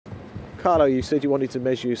Carlo, you said you wanted to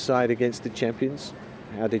measure your side against the champions.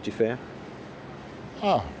 How did you fare?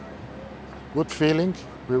 Good feeling.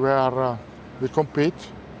 We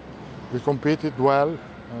competed well.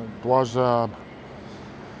 It was an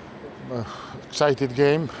exciting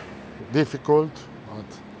game, difficult,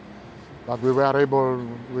 but we were able,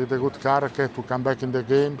 with a good character, to come back in the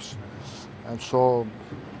games, and so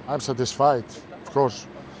I'm satisfied. Of course,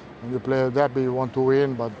 when you play a derby, you want to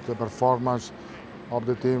win, but the performance of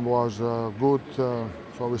the team was good, so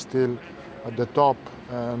we're still at the top,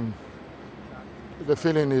 and the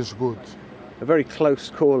feeling is good. A very close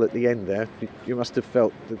call at the end there. You must have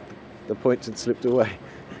felt that the points had slipped away.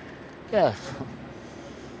 Yeah.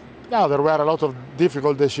 Now there were a lot of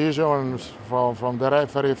difficult decisions from the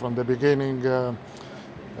referee from the beginning.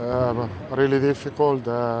 Really difficult.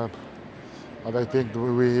 But I think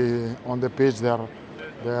we on the pitch there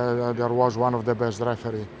was one of the best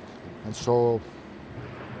referees, and so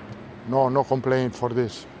no complaint for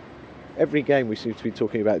this. Every game we seem to be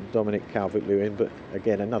talking about Dominic Calvert-Lewin, but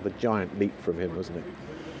again another giant leap from him, wasn't it?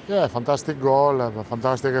 Yeah, fantastic goal, a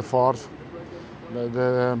fantastic effort.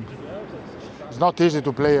 It's not easy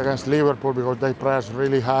to play against Liverpool because they press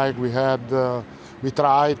really high. We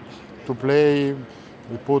tried to play,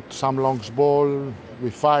 we put some long ball, we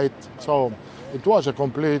fight. So it was a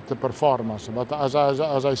complete performance. But as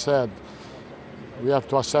I said, we have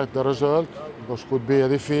to accept the result because could be a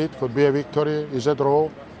defeat, could be a victory, is a draw,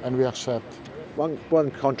 and we accept.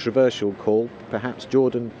 One controversial call, perhaps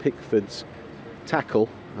Jordan Pickford's tackle.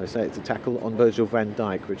 I say it's a tackle on Virgil van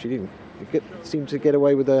Dijk, which he didn't seem to get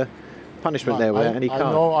away with a punishment there without any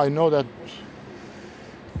card. I know that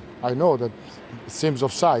it seems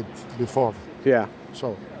offside before. Yeah.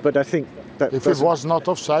 So, but I think that if it was not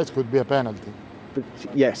offside, it could be a penalty. But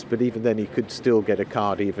yes, but even then he could still get a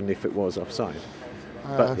card even if it was offside.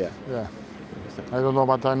 But yeah. I don't know,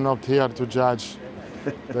 but I'm not here to judge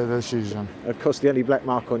the decision. Of course, the only black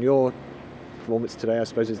mark on your performance today, I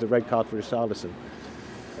suppose, is the red card for Richarlison.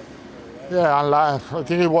 Yeah, I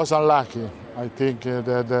think it was unlucky. I think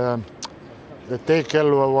the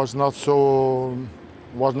tackle was not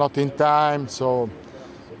in time, so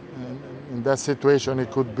in that situation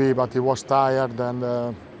it could be, but he was tired, and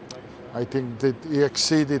I think that he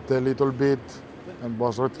exceeded a little bit and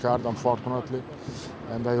was red card, unfortunately.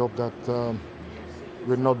 And I hope that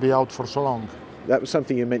will not be out for so long. That was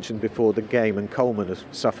something you mentioned before the game, and Coleman has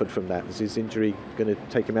suffered from that. Is his injury going to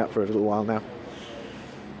take him out for a little while now?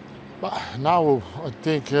 But now I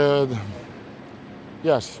think,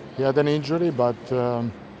 yes, he had an injury, but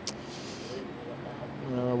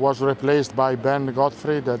was replaced by Ben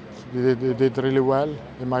Godfrey that did really well,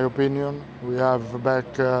 in my opinion. We have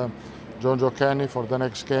back John Joe Kenny for the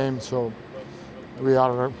next game, so we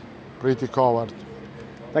are pretty covered.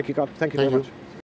 Thank you, God. Thank you very much.